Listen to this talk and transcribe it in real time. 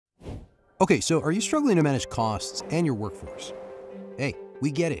Okay, so are you struggling to manage costs and your workforce? Hey,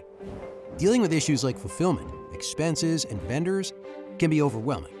 we get it. Dealing with issues like fulfillment, expenses, and vendors can be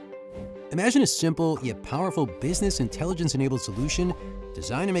overwhelming. Imagine a simple yet powerful business intelligence-enabled solution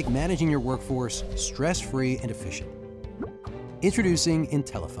designed to make managing your workforce stress-free and efficient. Introducing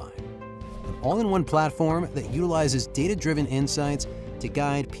Intellify, an all-in-one platform that utilizes data-driven insights to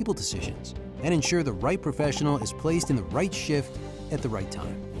guide people decisions and ensure the right professional is placed in the right shift at the right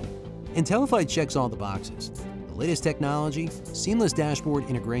time. Intellify checks all the boxes: the latest technology, seamless dashboard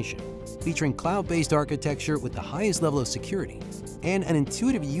integration, featuring cloud-based architecture with the highest level of security, and an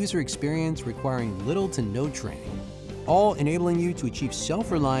intuitive user experience requiring little to no training, all enabling you to achieve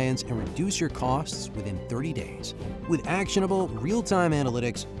self-reliance and reduce your costs within 30 days. With actionable, real-time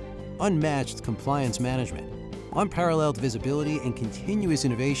analytics, unmatched compliance management, unparalleled visibility, and continuous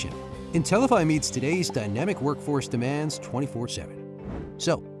innovation, Intellify meets today's dynamic workforce demands 24/7.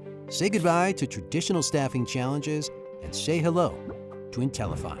 So, say goodbye to traditional staffing challenges and say hello to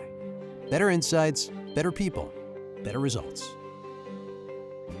Intellify. Better insights, better people, better results.